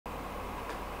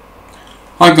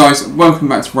Hi guys, welcome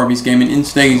back to Robbie's Gaming. In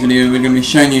today's video we're going to be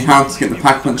showing you how to get the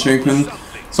Pack-a-Punch open.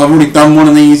 So I've already done one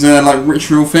of these like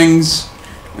ritual things,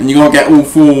 and you got to get all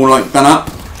four like done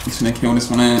up. I'm just going to kill this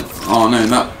one here. Oh no,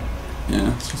 that, yeah,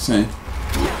 let's just see.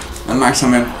 And max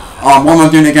ammo. Oh, why am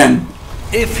I doing it again?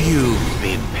 If you've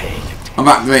been paying, I've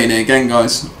activated it again,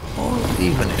 guys. or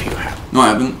even if you haven't, No, I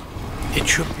haven't. it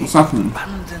should be What's happened?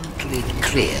 abundantly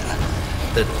clear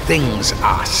that things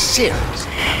are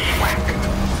seriously out of whack.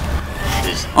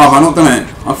 Oh, have I not done it?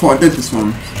 I thought I did this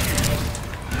one.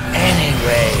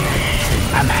 Anyway,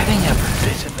 I'm having a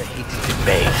bit of a heated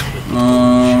debate with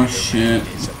Oh shit.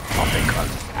 is a topic on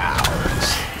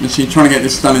ours. Literally trying to get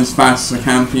this done as fast as I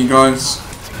can for you guys.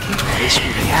 Keep this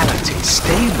reality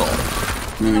stable.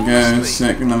 There we go,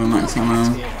 sick, another max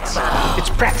ammo. It's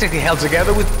practically held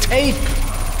together with tape.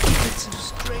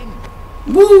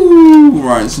 Woo!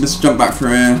 Right, so let's jump back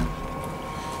through here.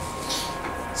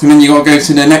 So then you got to go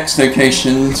to the next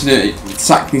location to do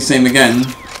exactly the same again.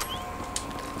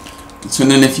 So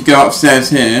then if you go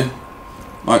upstairs here,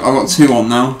 like I've got 2 on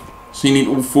now, so you need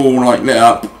all 4 like lit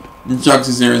up. And Jugs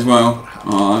is here as well.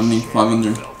 Oh, I need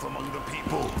 500.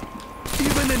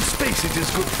 Even in space it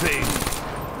is good thing.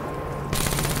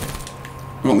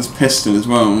 I got this pistol as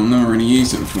well. I've never really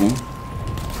used it before.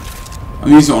 I've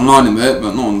used it online a bit,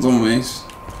 but not on zombies.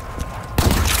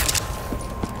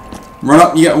 Run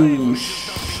up, you get. Oh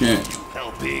shit.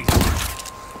 Helping.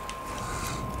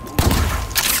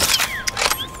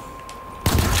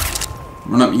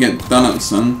 Run up, you get done up,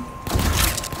 son.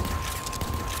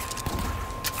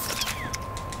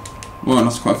 Whoa,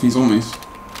 that's quite a few zombies.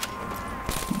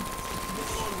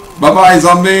 Bye bye,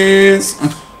 zombies!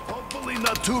 Hopefully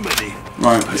not too many.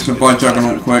 Right, let's go buy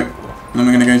Juggernaut quick. And then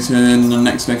we're going to go to the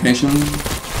next location.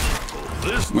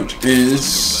 Which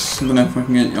is... I don't know if I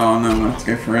can get... Oh no, I'm going to have to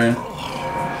go for here.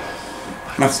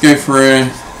 I'm going to have to go for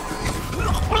here.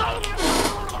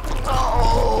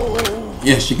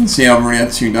 Yes, you can see I've already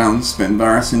had 2 down. It's a bit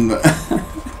embarrassing, but...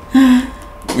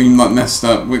 we like messed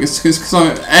up. It's because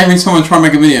every time I try and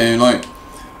make a video, like...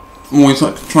 I'm always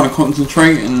like trying to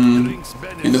concentrate and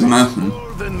it doesn't happen.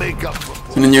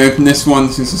 So then you open this one,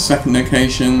 this is the second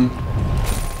location.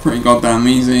 Pretty goddamn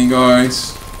easy,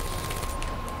 guys.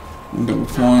 And double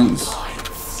points.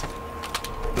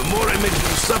 The more I make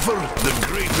you suffer, the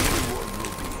greater the reward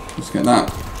will be. Let's get that.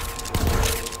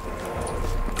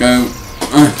 Go.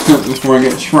 Before I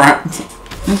get trapped.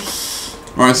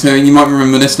 Right, so you might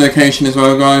remember this location as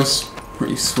well, guys.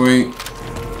 Pretty sweet.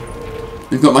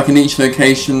 They've got like in each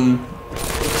location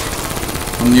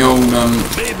on the old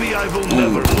Maybe I will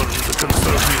never learn to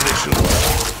conserve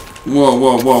munitions. Whoa,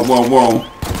 whoa, whoa, whoa, whoa.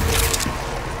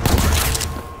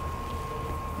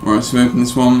 Right, so we open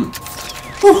this one.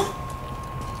 Whew.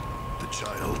 The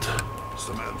child,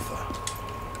 Samantha.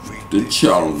 The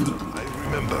child. I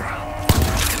remember.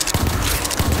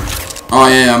 Oh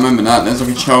yeah, I remember that. There's like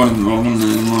a child involved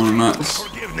in one of the maps.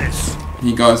 Forgiveness.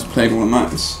 You guys played all the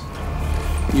maps.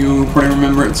 You'll probably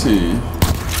remember it too.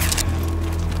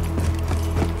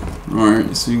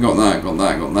 Right, so you got that, got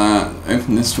that, got that.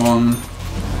 Open this one.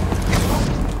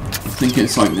 I think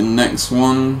it's like the next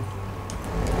one.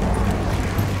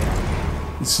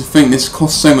 It's the thing, this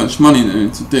costs so much money though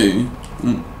to do.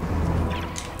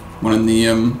 One of the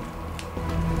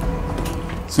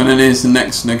so then there's the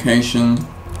next location.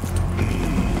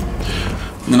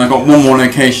 And then I got one more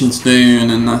location to do and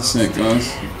then that's it,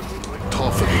 guys.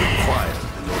 Tough and required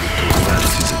in order to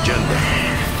advance his agenda.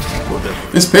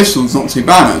 Whatever. This pistol's not too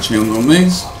bad actually on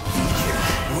zombies.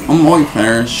 On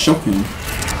multiplayer, it's shocking.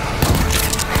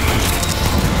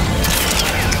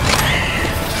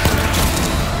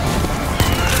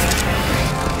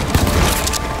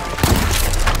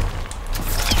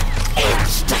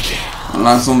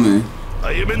 Last zombie.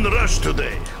 I am in the rush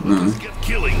today. Let's get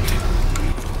killing.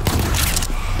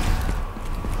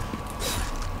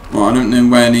 Well, I don't know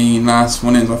where the last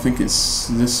one is. I think it's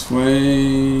this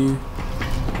way.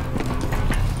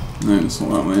 No, it's not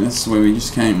that way. This is the way we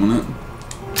just came, wasn't it?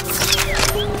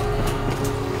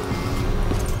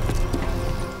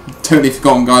 Totally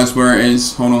forgotten, guys, where it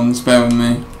is. Hold on, just bear with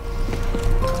me.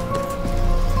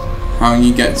 How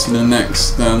you get to the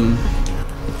next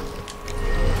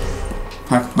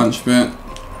Pack-a-Punch bit.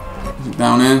 Is it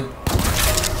down here?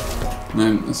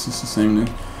 No, it's just the same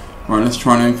thing. Right, let's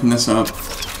try and open this up.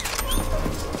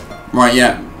 Right,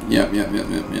 yeah. Yep.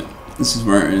 This is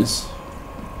where it is.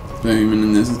 Boom, and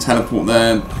then there's a teleport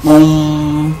there.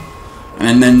 Boom!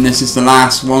 And then this is the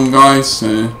last one, guys,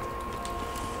 so...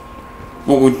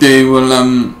 What we'll do,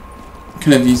 we'll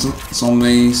kill these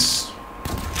zombies.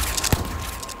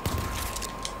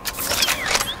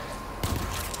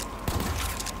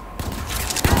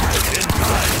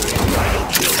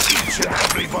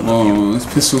 Whoa, this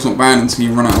pistol's not bad until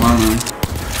you run out of ammo.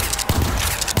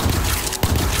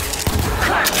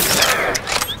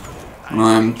 And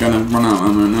I'm gonna run out of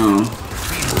ammo now.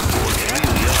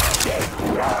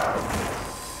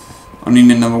 I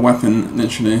need another weapon,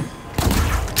 literally.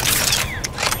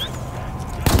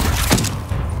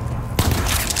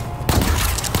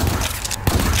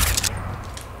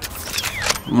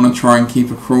 I want to try and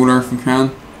keep a crawler if we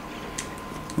can.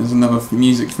 There's another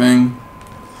music thing.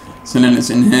 So then it's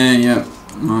in here, yep,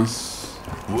 nice.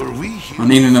 Were we here? I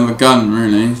need another gun,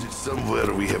 really.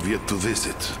 Somewhere we have yet to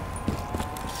visit.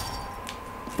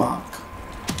 Fuck.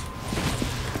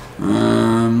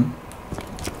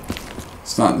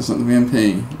 Start this at the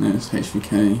VMP. No, it's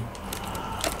HVK. I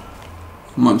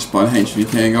might just buy the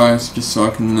HVK, guys, just so I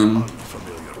can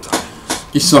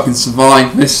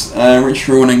survive this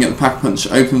ritual and then get the pack punch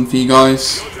open for you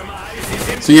guys.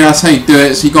 So yeah, that's how you do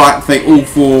it. So you got to activate all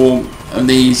 4 of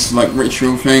these like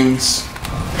ritual things.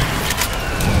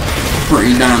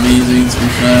 Pretty damn easy, to be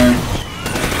fair.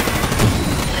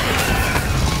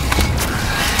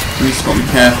 You just got to be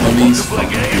careful of these.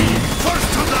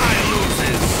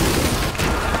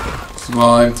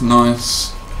 Survived,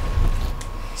 nice.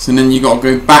 So then you got to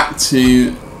go back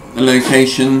to the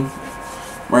location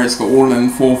where it's got all them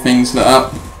 4 things lit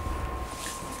up.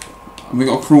 Have we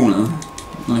got a crawler? I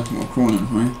don't know if we've got a crawler,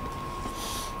 have we?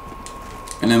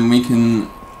 And then we can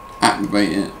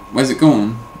activate it. Where's it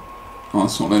gone? Oh,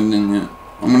 it's not loaded in yet.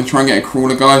 I'm going to try and get a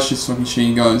crawler, guys, just so I can show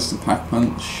you guys the pack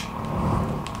punch.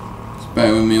 Just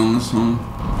bear with me on this one.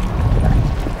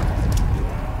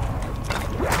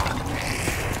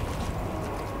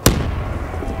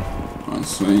 Right,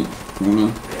 sweet.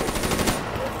 Crawler.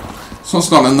 So it's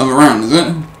got another round, is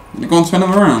it? You've gone to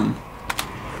another round?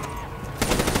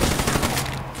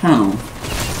 How?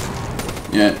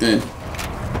 Yeah, it did.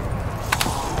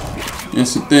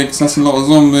 Yes, it did, because that's a lot of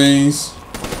zombies.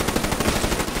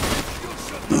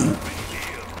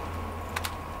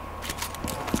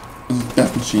 There's a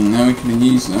death machine there, we could have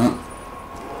used that.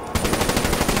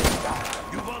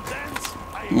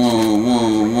 Whoa,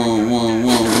 whoa, whoa, whoa,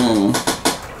 whoa, whoa.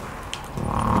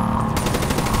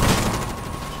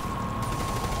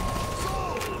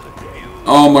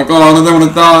 Oh my god, I don't want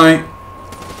to die.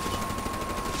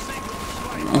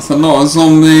 That's a lot of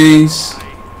zombies.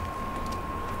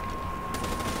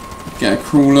 Get a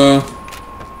crawler.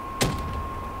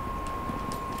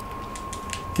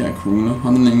 Get a crawler. I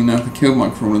don't even know if I killed my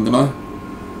crawler, did I?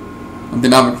 I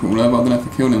did have a crawler, but I don't know if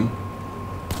I killed him.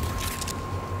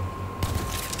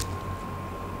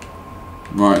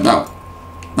 Right, that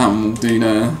one will do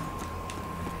there.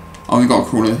 Oh, we got a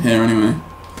crawler here anyway.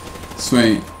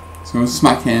 Sweet. So we'll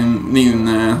smack him, leave him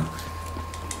there.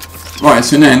 Right,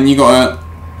 so then you gotta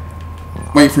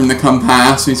wait for him to come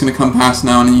past. So he's gonna come past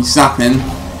now, and then you zap him.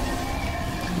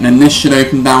 And then this should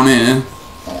open down here.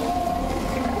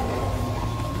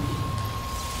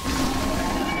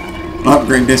 We'll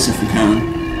upgrade this if we can.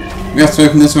 We have to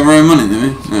open this with our own money, do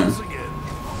we? No.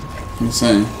 Can we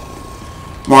say?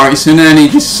 Right, so then he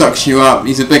just sucks you up.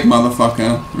 He's a big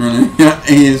motherfucker, really.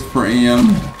 He is pretty,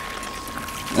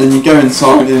 and you go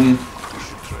inside him.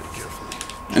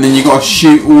 And then you gotta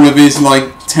shoot all of his,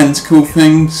 like, tentacle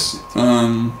things.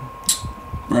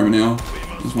 Wherever they are.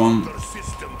 There's one.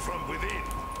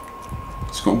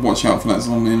 Just gotta watch out for that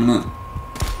zombie in a minute.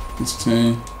 There's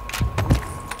 2.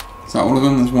 Is that all of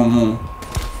them? There's one more.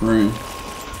 3.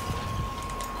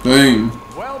 Boom.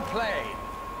 Well played.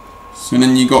 So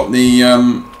then you got the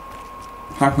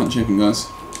pack punch open,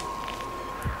 guys.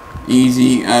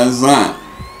 Easy as that.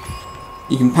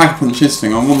 You can pack punch this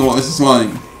thing. I wonder what this is like.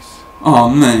 Oh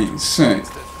mate, sick.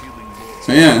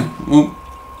 So yeah, well,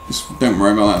 just don't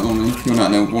worry about that zombie. Kill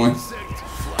that little boy.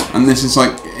 And this is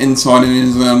like inside of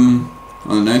his I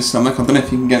don't know, stomach. I don't know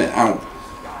if you can get it out.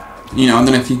 You know, I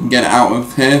don't know if you can get it out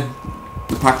of here,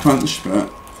 the pack punch,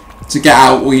 but to get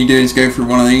out, all you do is go through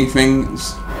one of these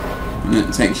things, and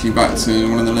it takes you back to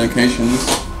one of the locations.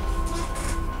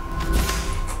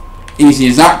 Easy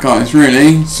as that, guys,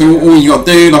 really. So all you got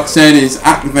to do, like I said, is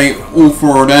activate all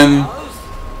 4 of them,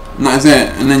 and that is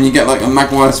it. And then you get like a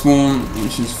Maguire spawn,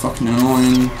 which is fucking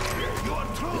annoying.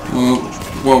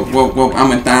 Whoa, I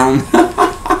went down.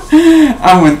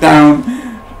 I went down.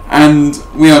 And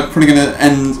we are probably going to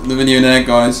end the video there,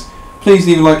 guys. Please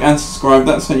leave a like and subscribe.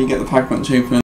 That's how you get the pack punch open.